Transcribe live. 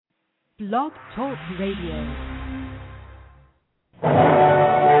Blog Talk Radio.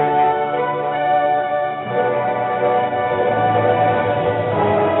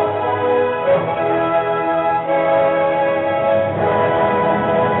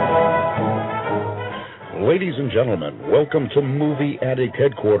 Ladies and gentlemen, welcome to Movie Addict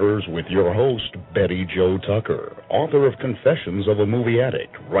Headquarters with your host, Betty Jo Tucker, author of Confessions of a Movie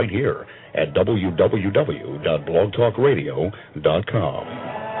Addict, right here at www.blogtalkradio.com.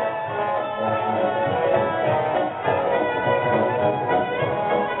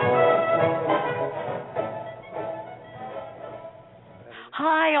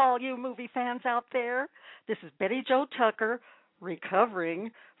 Hi, all you movie fans out there. This is Betty Jo Tucker,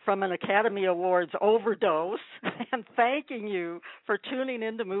 recovering from an Academy Awards overdose, and thanking you for tuning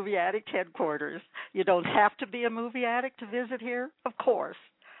into Movie Addict Headquarters. You don't have to be a movie addict to visit here, of course,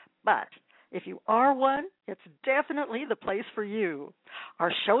 but if you are one, it's definitely the place for you.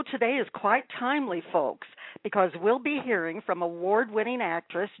 Our show today is quite timely, folks, because we'll be hearing from award-winning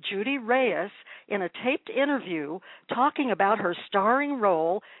actress Judy Reyes in a taped interview talking about her starring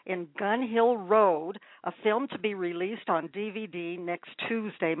role in Gun Hill Road, a film to be released on DVD next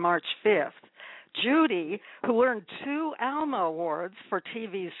Tuesday, March 5th. Judy, who earned 2 Alma Awards for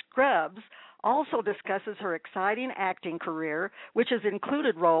TV Scrubs, also discusses her exciting acting career, which has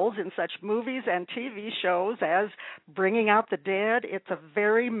included roles in such movies and TV shows as Bringing Out the Dead, It's a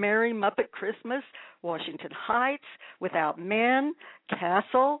Very Merry Muppet Christmas, Washington Heights, Without Men,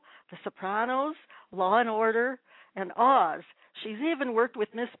 Castle, The Sopranos, Law and Order, and Oz. She's even worked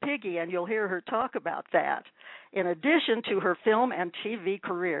with Miss Piggy, and you'll hear her talk about that. In addition to her film and TV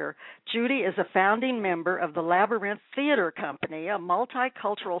career, Judy is a founding member of the Labyrinth Theater Company, a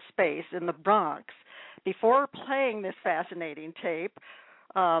multicultural space in the Bronx. Before playing this fascinating tape,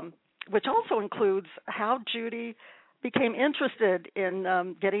 which also includes how Judy became interested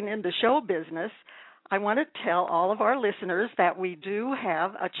in getting into show business, I want to tell all of our listeners that we do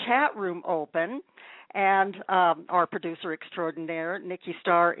have a chat room open, and our producer extraordinaire, Nikki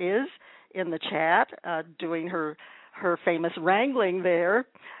Starr, is in the chat doing her famous wrangling there.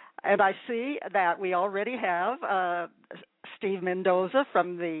 And I see that we already have Steve Mendoza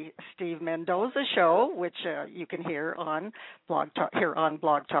from the Steve Mendoza Show, which you can hear on Blog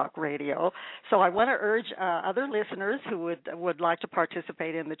Talk Radio. So I want to urge other listeners who would like to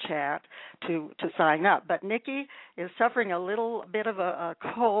participate in the chat to sign up. But Nikki is suffering a little bit of a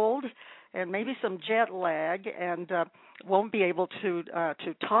cold and maybe some jet lag, and won't be able to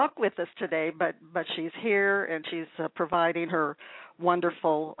talk with us today, but she's here, and she's providing her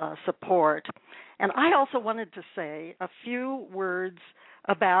wonderful support. And I also wanted to say a few words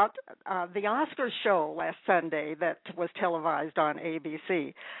about the Oscars show last Sunday that was televised on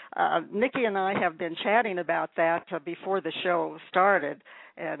ABC. Nikki and I have been chatting about that before the show started,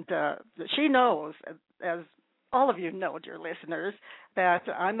 and she knows, as all of you know, dear listeners, that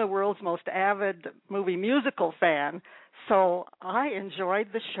I'm the world's most avid movie musical fan, so I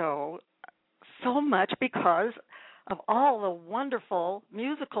enjoyed the show so much because of all the wonderful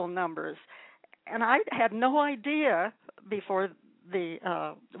musical numbers. And I had no idea before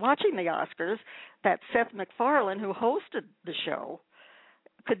watching the Oscars that Seth MacFarlane, who hosted the show,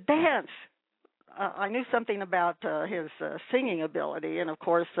 could dance. I knew something about his singing ability and, of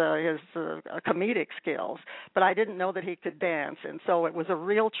course, his comedic skills, but I didn't know that he could dance, and so it was a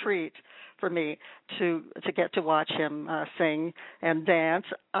real treat for me to get to watch him sing and dance.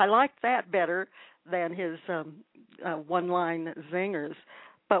 I liked that better than his one-line zingers.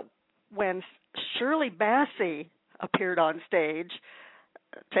 But when Shirley Bassey appeared on stage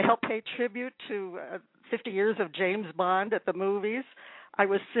to help pay tribute to 50 years of James Bond at the movies, I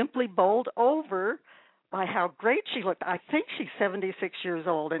was simply bowled over by how great she looked. I think she's 76 years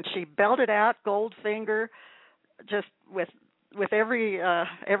old, and she belted out Goldfinger just with every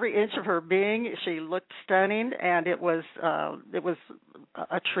inch of her being. She looked stunning, and it was a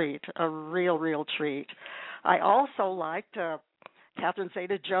treat, a real treat. I also liked Catherine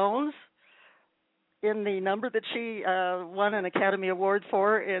Zeta-Jones in the number that she won an Academy Award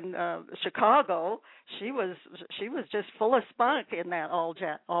for in Chicago. She was just full of spunk in that all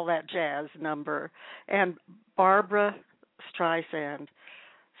that jazz number. And Barbara Streisand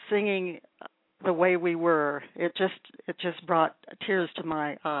singing The Way We Were, it just brought tears to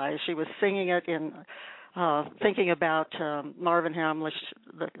my eyes. She was singing it in thinking about Marvin Hamlisch,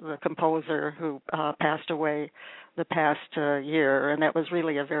 the composer who passed away the past year, and that was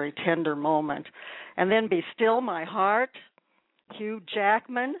really a very tender moment. And then Be Still My Heart, Hugh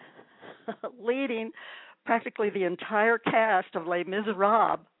Jackman leading practically the entire cast of Les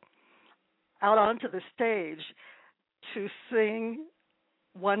Miserables out onto the stage to sing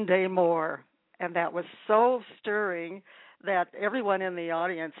One Day More. And that was so stirring that everyone in the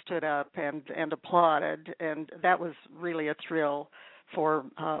audience stood up and applauded, and that was really a thrill for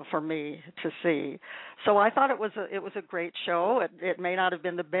me to see. So I thought it was a great show. It may not have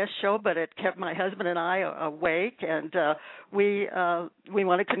been the best show, but it kept my husband and I awake. And we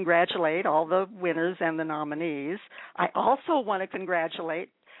want to congratulate all the winners and the nominees. I also want to congratulate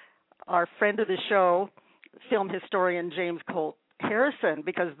our friend of the show, film historian James Colt Harrison,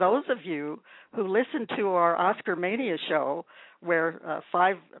 because those of you who listened to our Oscar Mania show, where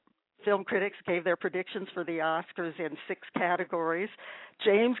 5 film critics gave their predictions for the Oscars in 6 categories,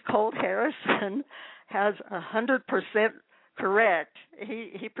 James Colt Harrison has 100% correct.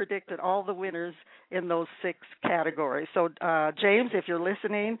 He predicted all the winners in those 6 categories. So, James, if you're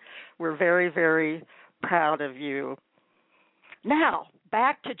listening, we're very, very proud of you. Now,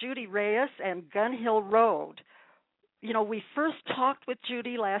 back to Judy Reyes and Gun Hill Road. You know, we first talked with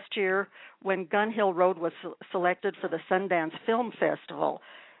Judy last year when Gun Hill Road was selected for the Sundance Film Festival.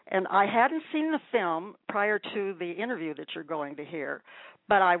 And I hadn't seen the film prior to the interview that you're going to hear.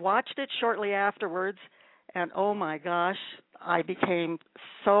 But I watched it shortly afterwards, and oh my gosh, I became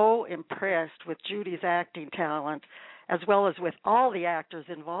so impressed with Judy's acting talent, as well as with all the actors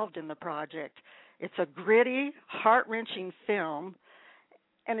involved in the project. It's a gritty, heart-wrenching film,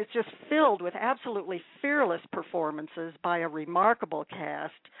 and it's just filled with absolutely fearless performances by a remarkable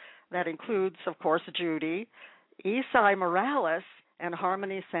cast that includes, of course, Judy, Esai Morales, and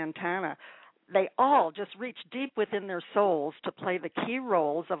Harmony Santana. They all just reach deep within their souls to play the key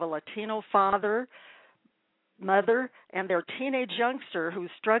roles of a Latino father, mother, and their teenage youngster who's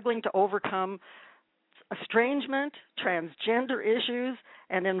struggling to overcome estrangement, transgender issues,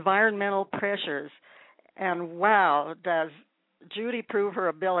 and environmental pressures. And wow, does Judy prove her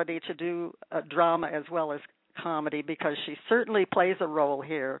ability to do drama as well as comedy, because she certainly plays a role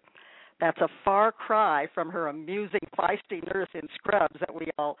here. That's a far cry from her amusing, feisty nurse in Scrubs that we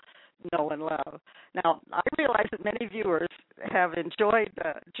all know and love. Now, I realize that many viewers have enjoyed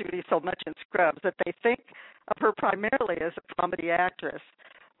Judy so much in Scrubs that they think of her primarily as a comedy actress.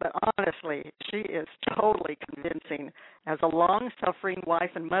 But honestly, she is totally convincing as a long-suffering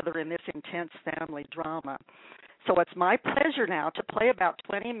wife and mother in this intense family drama. So it's my pleasure now to play about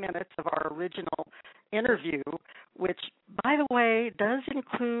 20 minutes of our original interview, which, by the way, does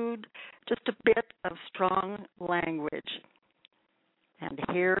include just a bit of strong language. And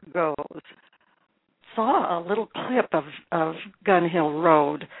here goes. Saw a little clip of Gun Hill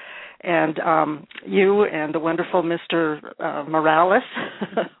Road, and you and the wonderful Mr. Morales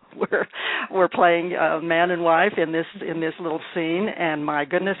were playing man and wife in this little scene, and my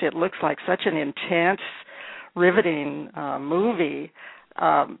goodness, it looks like such an intense, riveting movie,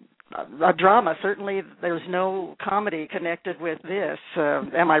 a drama. Certainly there's no comedy connected with this.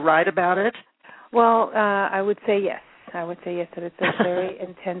 Am I right about it? Well, I would say yes. That it's a very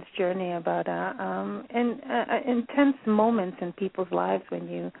intense journey about intense moments in people's lives when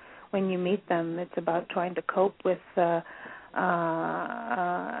you meet them. It's about trying to cope with having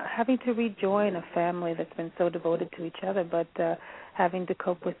to rejoin a family that's been so devoted to each other, but having to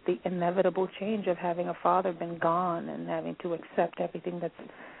cope with the inevitable change of having a father been gone and having to accept everything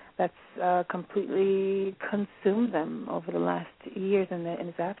that's completely consumed them over the last years in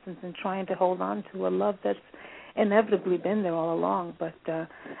his absence, and trying to hold on to a love that's inevitably been there all along, but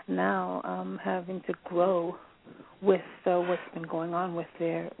now having to grow with what's been going on with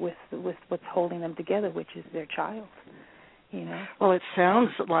what's holding them together, which is their child. You know? Well, it sounds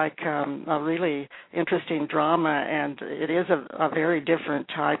like a really interesting drama, and it is a very different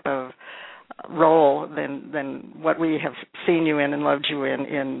type of role than what we have seen you in and loved you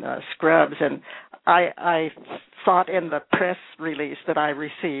in Scrubs. And I thought in the press release that I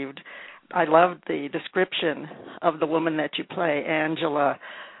received, I loved the description of the woman that you play, Angela,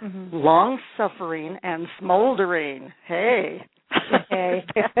 long-suffering and smoldering. Hey. Hey.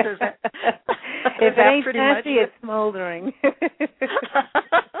 If it ain't fancy, it's smoldering.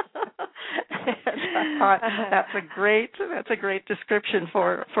 That's a great description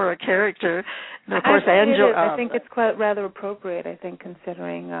for a character. And of course, Angela. I think it's quite rather appropriate. I think,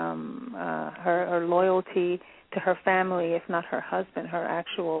 considering her loyalty to her family, if not her husband, her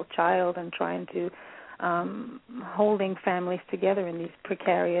actual child, and trying to holding families together in these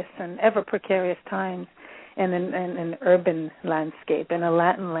precarious and ever precarious times. In an urban landscape, in a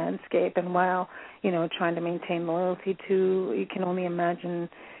Latin landscape, and while, trying to maintain loyalty to, you can only imagine,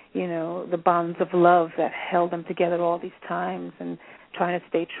 the bonds of love that held them together all these times, and trying to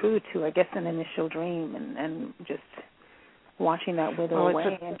stay true to, I guess, an initial dream, and just watching that wither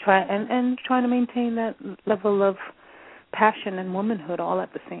away, and trying to maintain that level of passion and womanhood all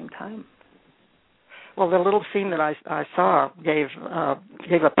at the same time. Well, the little scene that I saw gave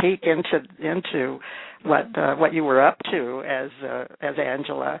a peek into what you were up to as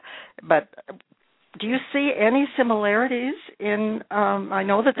Angela. But do you see any similarities in? I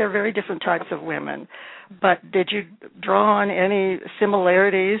know that they're very different types of women, but did you draw on any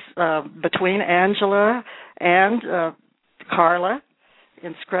similarities between Angela and Carla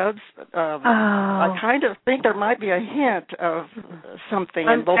in Scrubs? I kind of think there might be a hint of something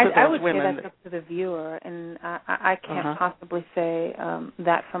in both of those I would women. say that's up to the viewer, and I can't possibly say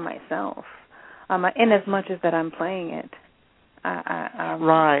that for myself. In as much as that I'm playing it.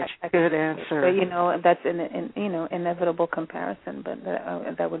 Right. Good answer. But, that's an inevitable comparison, but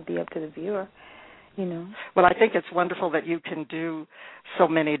that would be up to the viewer. Well, I think it's wonderful that you can do so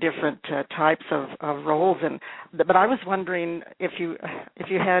many different types of roles, but I was wondering if you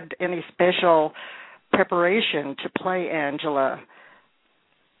had any special preparation to play Angela.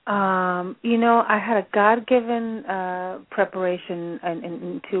 I had a God-given preparation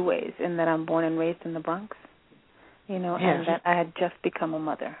in two ways, in that I'm born and raised in the Bronx, and that I had just become a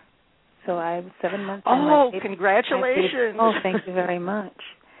mother. So I was 7 months. Oh, congratulations! Thank you very much.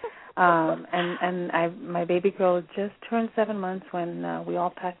 My baby girl just turned 7 months when we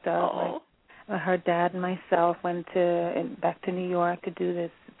all packed up. Her dad and myself went back to New York to do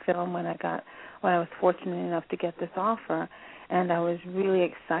this film when I was fortunate enough to get this offer, and I was really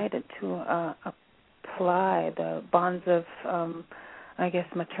excited to apply the bonds of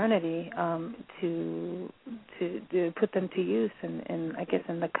maternity to put them to use in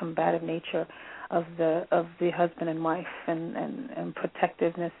the combative nature of the husband and wife and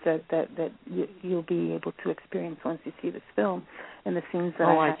protectiveness that you'll be able to experience once you see this film and the scenes that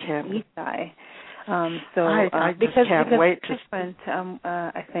I had in East Eye. I just can't wait to. It's different,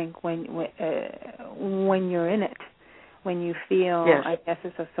 I think, when you're in it, when you feel. Yes. I guess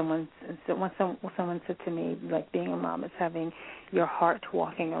it's someone said to me, like, being a mom is having your heart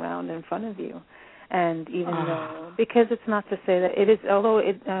walking around in front of you. And even though, because it's not to say that it is, although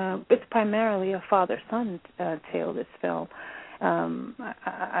it's primarily a father-son tale, this film,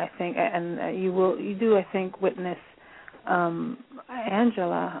 I think, and you do, I think, witness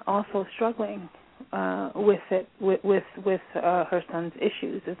Angela also struggling with her son's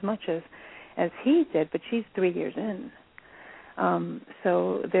issues as much as he did, but she's 3 years in.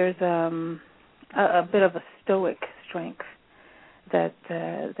 So there's a bit of a stoic strength that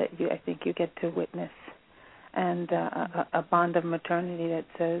I think you get to witness, and a bond of maternity that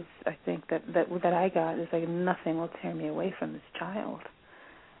says, I think that I got is like, nothing will tear me away from this child,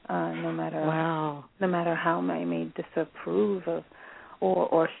 no matter how I may disapprove of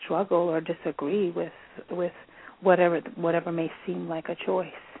or struggle or disagree with whatever may seem like a choice.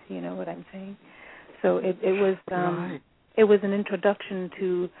 You know what I'm saying? So it was it was an introduction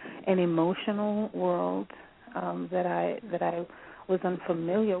to an emotional world that I was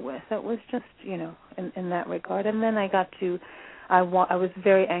unfamiliar with. That was just, in that regard. And then I was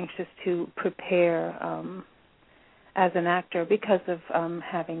very anxious to prepare as an actor because of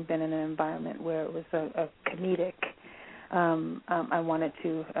having been in an environment where it was a comedic. I wanted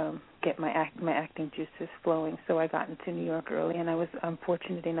to get my acting juices flowing, so I got into New York early, and I was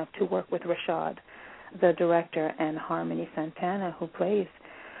fortunate enough to work with Rashad, the director, and Harmony Santana, who plays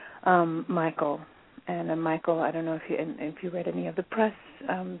Michael. And Michael, I don't know if you read any of the press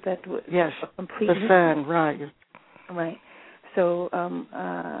that was completely the Sun, right? Right. So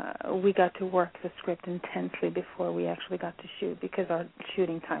we got to work the script intensely before we actually got to shoot, because our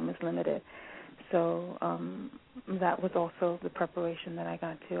shooting time was limited. So that was also the preparation that I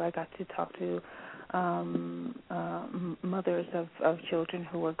got to. I got to talk to mothers of children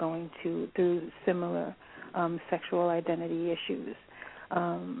who were going through similar sexual identity issues.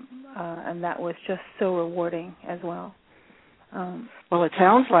 And that was just so rewarding as well. Well, it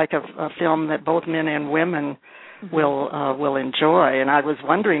sounds like a film that both men and women will enjoy. And I was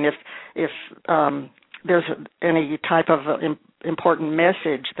wondering if there's any type of important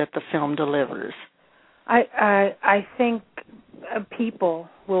message that the film delivers. I think people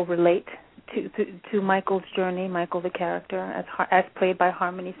will relate to Michael's journey, Michael the character, as played by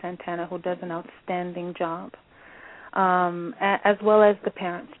Harmony Santana, who does an outstanding job. As well as the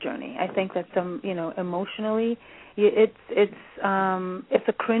parents' journey. I think that emotionally, it's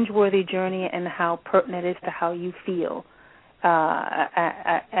a cringeworthy journey, and how pertinent it is to how you feel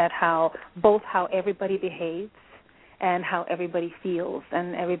at how everybody behaves and how everybody feels,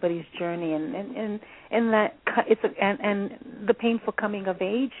 and everybody's journey, and that and the painful coming of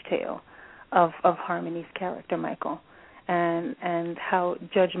age tale of Harmony's character, Michael. and how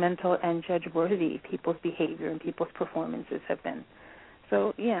judgmental and judge-worthy people's behavior and people's performances have been.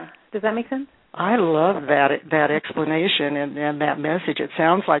 So, yeah. Does that make sense? I love that explanation and that message. It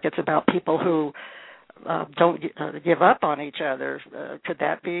sounds like it's about people who don't give up on each other. Could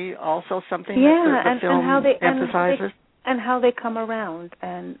that be also something that the film emphasizes? And how they come around,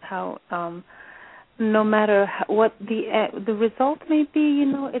 and how no matter what the result may be, you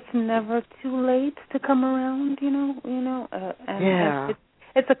know, it's never too late to come around. And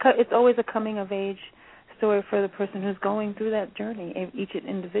it's always a coming of age story for the person who's going through that journey, each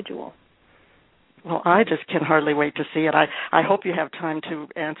individual. Well, I just can hardly wait to see it. I hope you have time to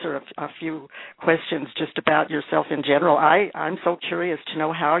answer a few questions just about yourself in general. I'm so curious to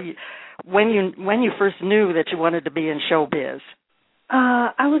know when you first knew that you wanted to be in showbiz.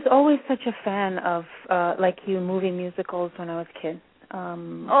 I was always such a fan of, like you, movie musicals when I was a kid.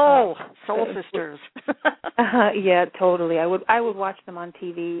 Soul Sisters. Yeah, totally. I would watch them on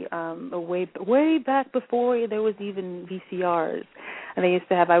TV way back before there was even VCRs. And they used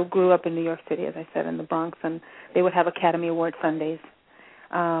to have. I grew up in New York City, as I said, in the Bronx, and they would have Academy Award Sundays.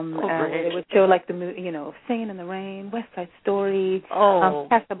 And they would show like Singing in the Rain, West Side Story,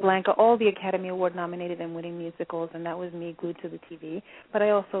 Casablanca, all the Academy Award nominated and winning musicals, and that was me glued to the TV. But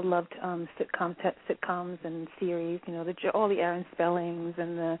I also loved sitcoms and series, all the Aaron Spellings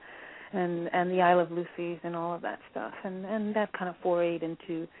and the Isle of Lucy's and all of that stuff, and that kind of forayed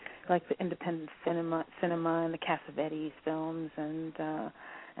into like the independent cinema and the Cassavetes films and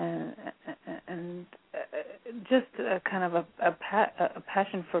just kind of a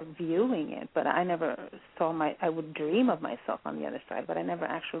passion for viewing it. But I never I would dream of myself on the other side, but I never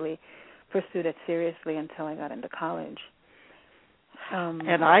actually pursued it seriously until I got into college.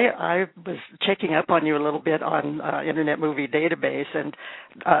 And I was checking up on you a little bit on Internet Movie Database, and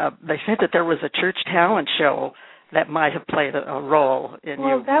they said that there was a church talent show that might have played a role in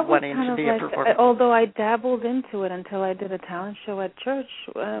you wanting to be a performer. Although I dabbled into it until I did a talent show at church,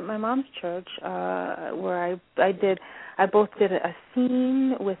 my mom's church, where I both did a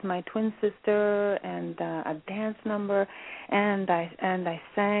scene with my twin sister and a dance number, and I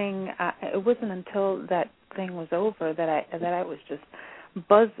sang. It wasn't until that thing was over that I was just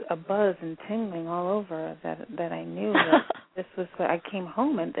a buzz and tingling all over that I knew that this was what I came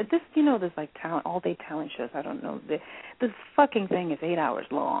home and this there's like all day talent shows. I don't know, this fucking thing is 8 hours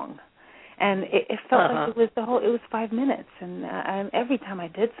long, and it felt like it was 5 minutes, and every time I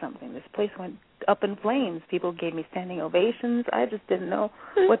did something, this place went up in flames. People gave me standing ovations. I just didn't know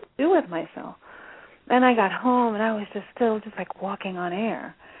what to do with myself, and I got home and I was still like walking on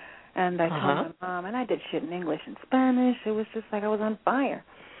air. And I told my mom, and I did shit in English and Spanish. It was just like I was on fire.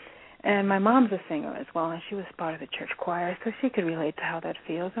 And my mom's a singer as well, and she was part of the church choir, so she could relate to how that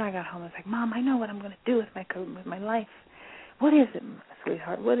feels. And I got home and I was like, Mom, I know what I'm going to do with my life. What is it,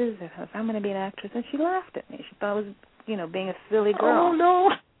 sweetheart? What is it? I'm going to be an actress. And she laughed at me. She thought I was, being a silly girl. Oh, no.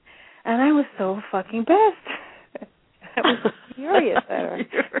 And I was so fucking pissed. I was furious at her.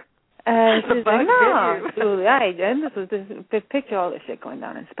 And she's like, no, Julie, and this picture all this shit going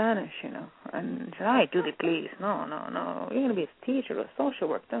down in Spanish, And she said, all right, Julie, please, no, you're going to be a teacher or a social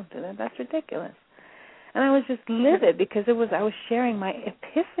work, don't do that, that's ridiculous. And I was just livid because I was sharing my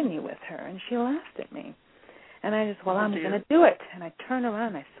epiphany with her, and she laughed at me. And I just, I'm going to do it. And I turned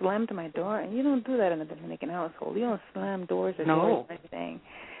around and I slammed my door, and you don't do that in a Dominican household. You don't slam doors or doors or anything.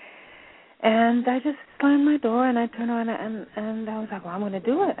 And I just slammed my door, and I turned around, and I was like, I'm going to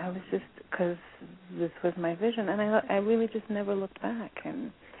do it. I was just, because this was my vision, and I really just never looked back.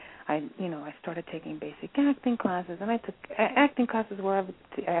 And I started taking basic acting classes, and I took acting classes where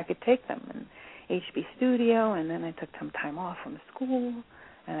I could take them in HB Studio, and then I took some time off from school,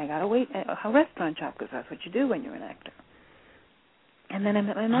 and I got a restaurant job, because that's what you do when you're an actor. And then I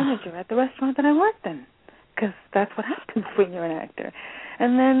met my manager at the restaurant that I worked in, because that's what happens when you're an actor.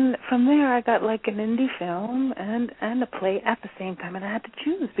 And then from there, I got like an indie film and a play at the same time, and I had to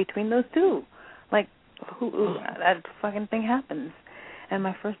choose between those two. Like, that fucking thing happens. And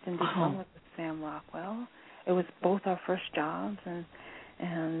my first indie film was with Sam Rockwell. It was both our first jobs, and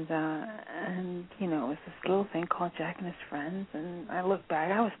it was this little thing called Jack and His Friends. And I look back,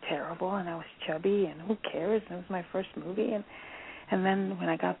 I was terrible, and I was chubby, and who cares? It was my first movie, and then when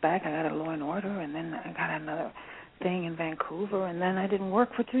I got back, I got a Law and Order, and then I got another thing in Vancouver, and then I didn't work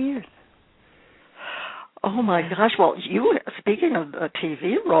for 2 years. Oh my gosh! Well, speaking of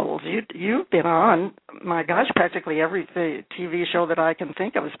TV roles, you've been on, my gosh, practically every TV show that I can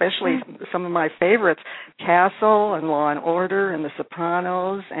think of, especially some of my favorites, Castle and Law and Order and The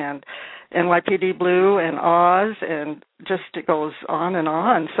Sopranos and NYPD Blue and Oz, and just it goes on and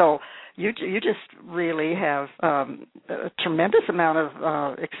on. So you just really have a tremendous amount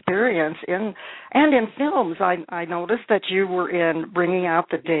of experience in films. I noticed that you were in Bringing Out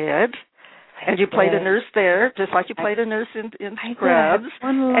the Dead, and you played a nurse there, just like you played a nurse in Scrubs.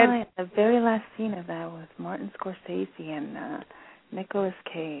 One line, the very last scene of that was Martin Scorsese and Nicolas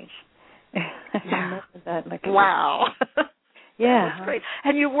Cage. I remember that. Wow. Yeah. That was great.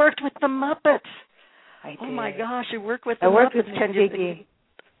 And you worked with the Muppets. I did. Oh, my gosh, you worked with the Muppets. I worked with Miss Piggy.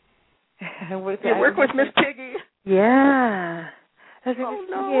 You worked with Miss Piggy? Yeah. Oh,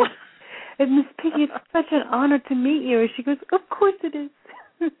 no. And Miss Piggy, it's such an honor to meet you. And she goes, of course it is.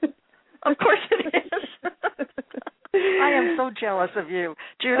 Of course it is. I am so jealous of you,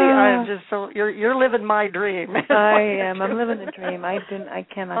 Judy. I am just so you're living my dream. I am. I'm living the dream. I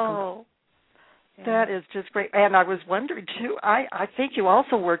cannot. Oh, that is just great. And I was wondering too. I think you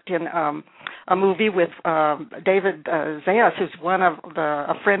also worked in a movie with David Zayas, who's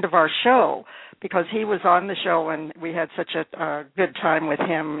a friend of our show, because he was on the show and we had such a good time with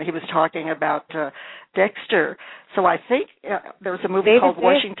him. He was talking about Dexter. So I think there was a movie called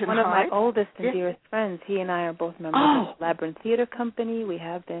Washington High. One of my oldest and dearest friends. He and I are both members of the Labyrinth Theater Company. We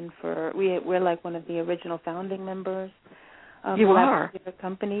have been we're like one of the original founding members of the Labyrinth Theater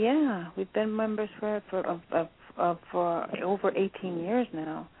Company. Yeah, we've been members for over 18 years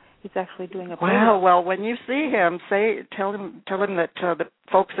now. He's actually doing a Wow. Well, when you see him, tell him that the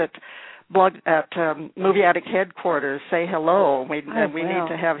folks at Movie Addict headquarters say hello. We need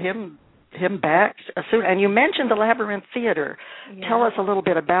to have him back soon. And you mentioned the Labyrinth Theater. Yeah. Tell us a little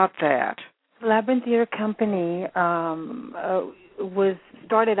bit about that. The Labyrinth Theater Company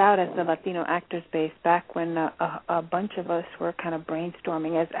started out as the Latino Actors Base back when a bunch of us were kind of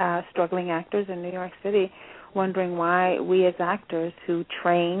brainstorming as struggling actors in New York City, wondering why we as actors who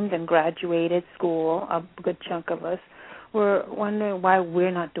trained and graduated school, a good chunk of us, were wondering why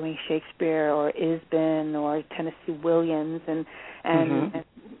we're not doing Shakespeare or Isbin or Tennessee Williams and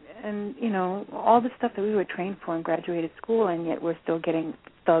you know, all the stuff that we were trained for in graduated school, and yet we're still getting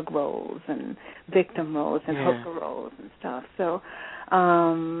thug roles and victim roles and hooker roles and stuff. So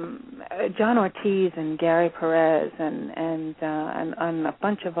John Ortiz and Gary Perez and a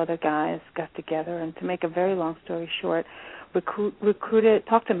bunch of other guys got together, and to make a very long story short,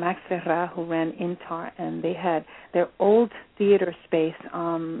 talked to Max Ferra, who ran Intar, and they had their old theater space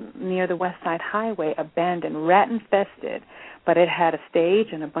near the West Side Highway abandoned, rat-infested, but it had a stage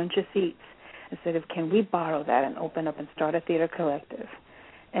and a bunch of seats. And said, can we borrow that and open up and start a theater collective?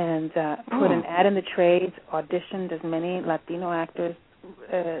 And put an ad in the trades, auditioned as many Latino actors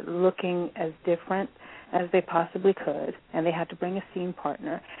looking as different as they possibly could, and they had to bring a scene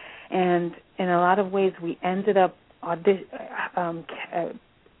partner. And in a lot of ways, we ended up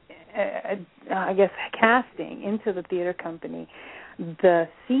casting into the theater company the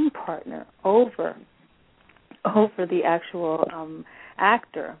scene partner over the actual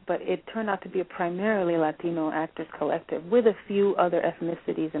actor, but it turned out to be a primarily Latino actors collective with a few other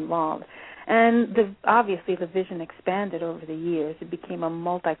ethnicities involved. And obviously the vision expanded over the years. It became a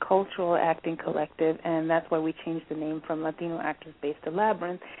multicultural acting collective, and that's why we changed the name from Latino Actors Base to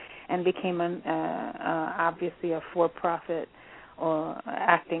Labyrinth, and became obviously a for-profit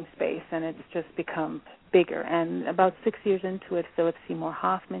acting space, and it's just become bigger. And about 6 years into it, Philip Seymour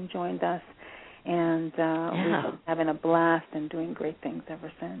Hoffman joined us, and we've been having a blast and doing great things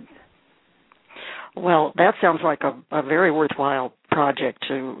ever since. Well, that sounds like a very worthwhile project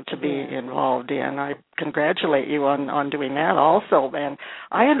to be involved in. I congratulate you on doing that also. And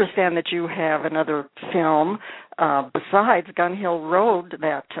I understand that you have another film besides Gun Hill Road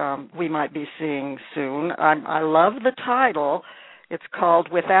that we might be seeing soon. I love the title. It's called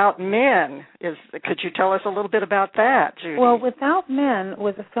Without Men. Could you tell us a little bit about that, Judy? Well, Without Men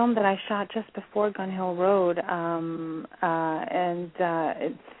was a film that I shot just before Gun Hill Road, and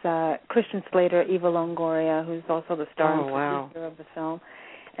it's Christian Slater, Eva Longoria, who's also the star and producer of the film,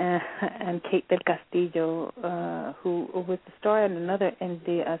 and Kate del Castillo, who was the star in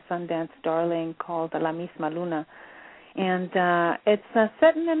the Sundance darling called La Misma Luna. And it's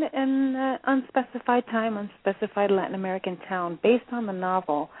set in an unspecified time, unspecified Latin American town, based on the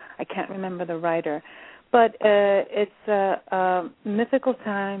novel. I can't remember the writer. But it's a mythical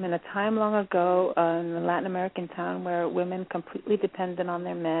time in a time long ago in a Latin American town where women completely dependent on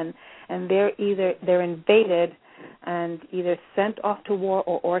their men, and they're invaded and either sent off to war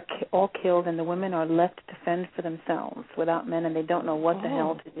or all killed, and the women are left to fend for themselves without men, and they don't know what the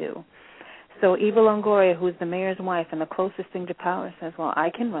hell to do. So Eva Longoria, who is the mayor's wife and the closest thing to power, says, well, I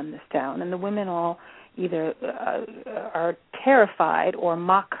can run this town. And the women all either are terrified or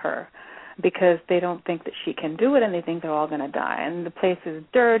mock her because they don't think that she can do it, and they think they're all going to die. And the place is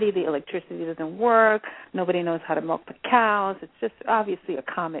dirty, the electricity doesn't work, nobody knows how to milk the cows. It's just obviously a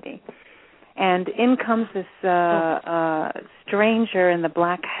comedy. And in comes this stranger in the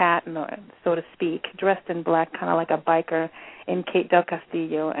black hat, so to speak, dressed in black, kind of like a biker, in Kate del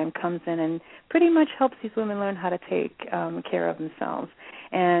Castillo, and comes in and pretty much helps these women learn how to take care of themselves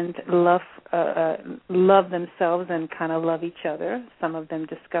and love themselves and kind of love each other. Some of them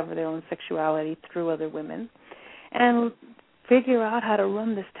discover their own sexuality through other women and figure out how to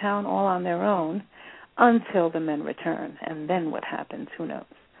run this town all on their own until the men return. And then what happens, who knows?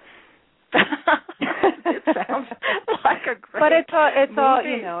 It sounds like a great but it's all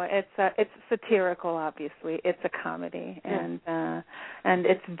movie. you know, it's satirical, obviously. It's a comedy, and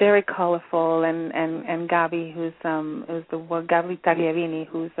it's very colorful, and Gabi, Gabi Tagliavini,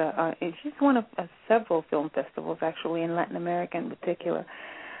 she's one of several film festivals actually in Latin America in particular,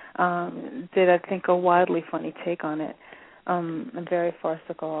 did I think a wildly funny take on it. Very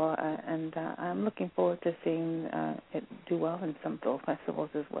farcical, and I'm looking forward to seeing it do well in some film festivals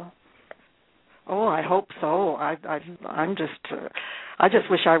as well. Oh, I hope so. I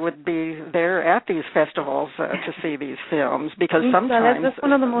just wish I would be there at these festivals to see these films, because sometimes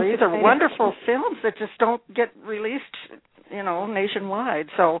these are wonderful films that just don't get released, nationwide.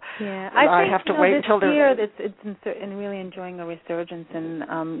 So I have to wait until they're. It's really enjoying a resurgence in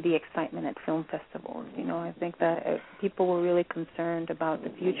the excitement at film festivals. I think that people were really concerned about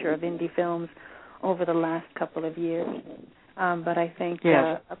the future of indie films over the last couple of years. But I think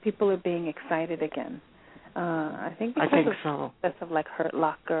people are being excited again. I think so. Because of like Hurt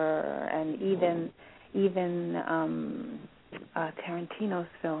Locker and even Tarantino's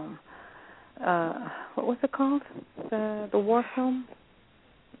film. What was it called? The war film.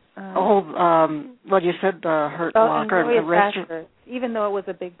 You said Hurt Locker and Restaurant. Even though it was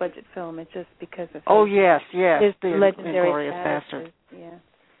a big budget film, it's just because of his the legendary Inglourious Basterds. Yeah.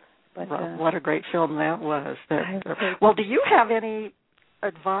 But, what a great film that was. Well, do you have any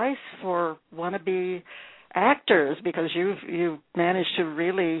advice for wannabe actors? Because you've managed to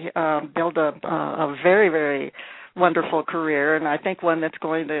really build a very, very wonderful career, and I think one that's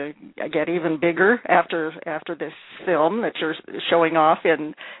going to get even bigger after this film that you're showing off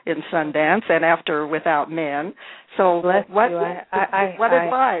in Sundance, and after Without Men. So what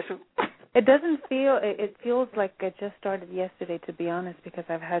advice? It doesn't feel, it feels like it just started yesterday, to be honest, because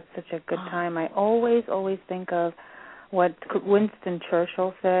I've had such a good time. I always think of what Winston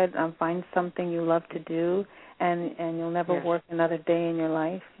Churchill said, find something you love to do, and you'll never work another day in your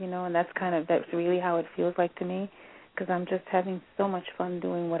life, and that's really how it feels like to me, because I'm just having so much fun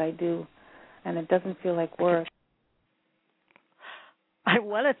doing what I do, and it doesn't feel like work. I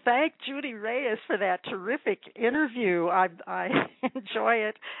want to thank Judy Reyes for that terrific interview. I enjoy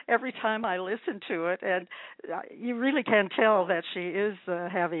it every time I listen to it, and you really can tell that she is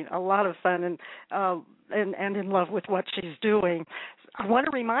having a lot of fun and in love with what she's doing. I want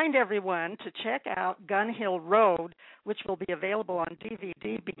to remind everyone to check out Gun Hill Road, which will be available on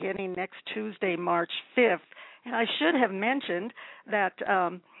DVD beginning next Tuesday, March 5th. And I should have mentioned that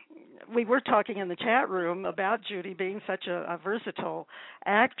we were talking in the chat room about Judy being such a versatile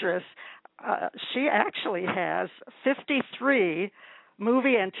actress. She actually has 53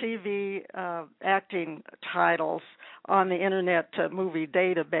 movie and TV acting titles on the Internet Movie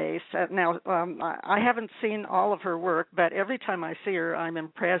Database. Now, I haven't seen all of her work, but every time I see her, I'm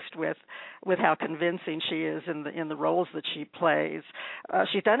impressed with how convincing she is in the roles that she plays.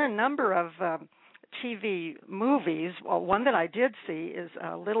 She's done a number of TV movies. Well, one that I did see is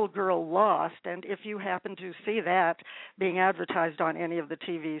Little Girl Lost, and if you happen to see that being advertised on any of the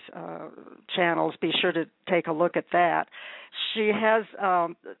TV's channels, be sure to take a look at that. She has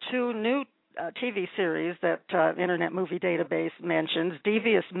two new TV series that Internet Movie Database mentions,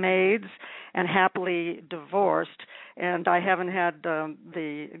 Devious Maids and Happily Divorced, and I haven't had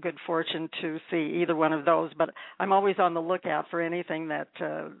the good fortune to see either one of those, but I'm always on the lookout for anything that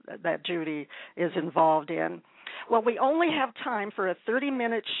Judy is involved in. Well, we only have time for a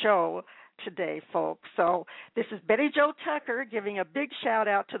 30-minute show today, folks. So this is Betty Jo Tucker giving a big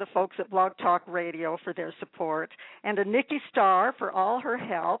shout-out to the folks at Blog Talk Radio for their support, and to Nikki Starr for all her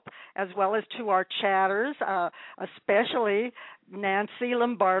help, as well as to our chatters, especially Nancy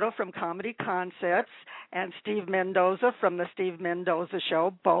Lombardo from Comedy Concepts and Steve Mendoza from The Steve Mendoza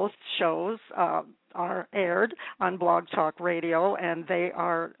Show. Both shows are aired on Blog Talk Radio, and they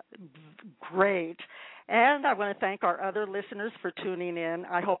are great. And I want to thank our other listeners for tuning in.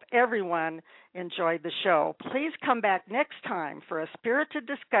 I hope everyone enjoyed the show. Please come back next time for a spirited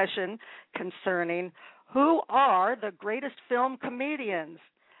discussion concerning who are the greatest film comedians.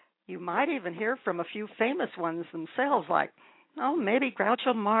 You might even hear from a few famous ones themselves, like, maybe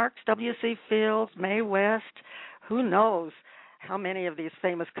Groucho Marx, W.C. Fields, Mae West. Who knows how many of these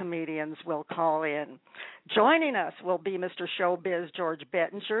famous comedians will call in. Joining us will be Mr. Showbiz George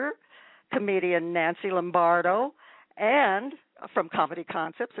Bettinger, comedian Nancy Lombardo, and from Comedy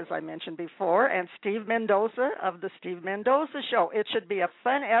Concepts, as I mentioned before, and Steve Mendoza of The Steve Mendoza Show. It should be a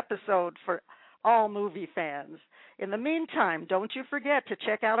fun episode for all movie fans. In the meantime, don't you forget to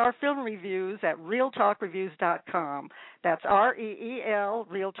check out our film reviews at realtalkreviews.com. That's REEL,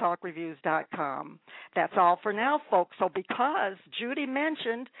 realtalkreviews.com. That's all for now, folks. So because Judy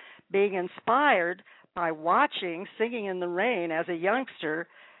mentioned being inspired by watching Singing in the Rain as a youngster,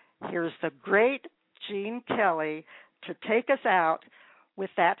 here's the great Gene Kelly to take us out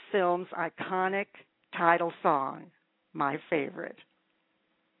with that film's iconic title song, my favorite.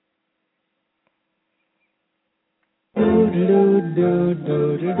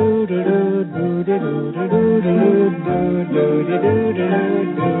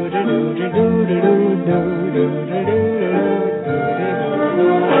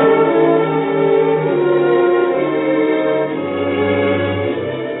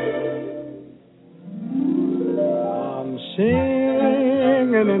 I'm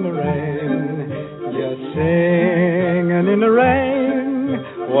singing in the rain, just singing in the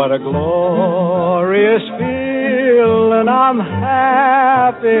rain. What a glorious feeling, I'm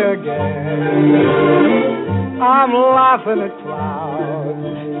happy again. I'm laughing at clouds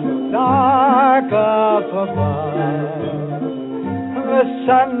so dark up above. The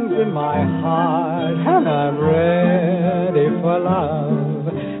sun's in my heart and I'm ready for love.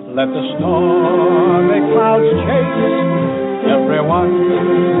 Let the stormy clouds chase everyone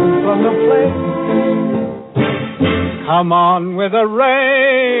from the place. Come on with the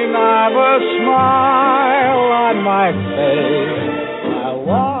rain, I've a smile on my face. I'll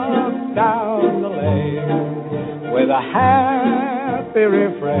walk down the lane with a happy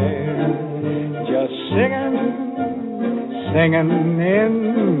refrain, just singing, singing in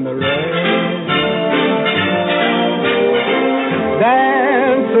the rain,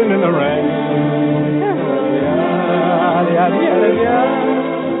 dancing in the rain.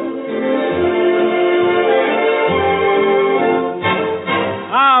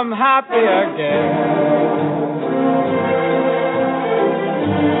 I'm happy again.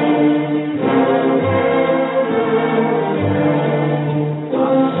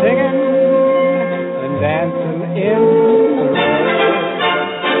 I'm singing and dancing in the rain.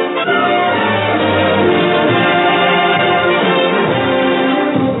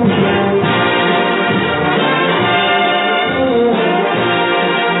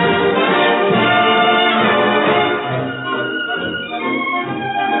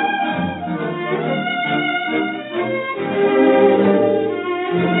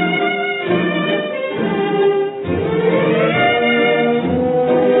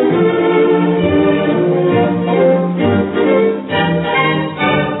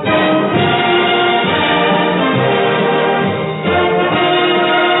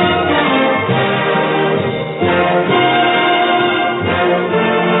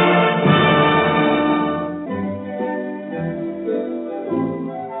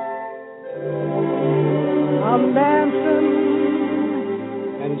 I'm dancing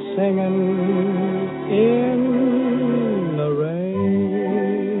and singing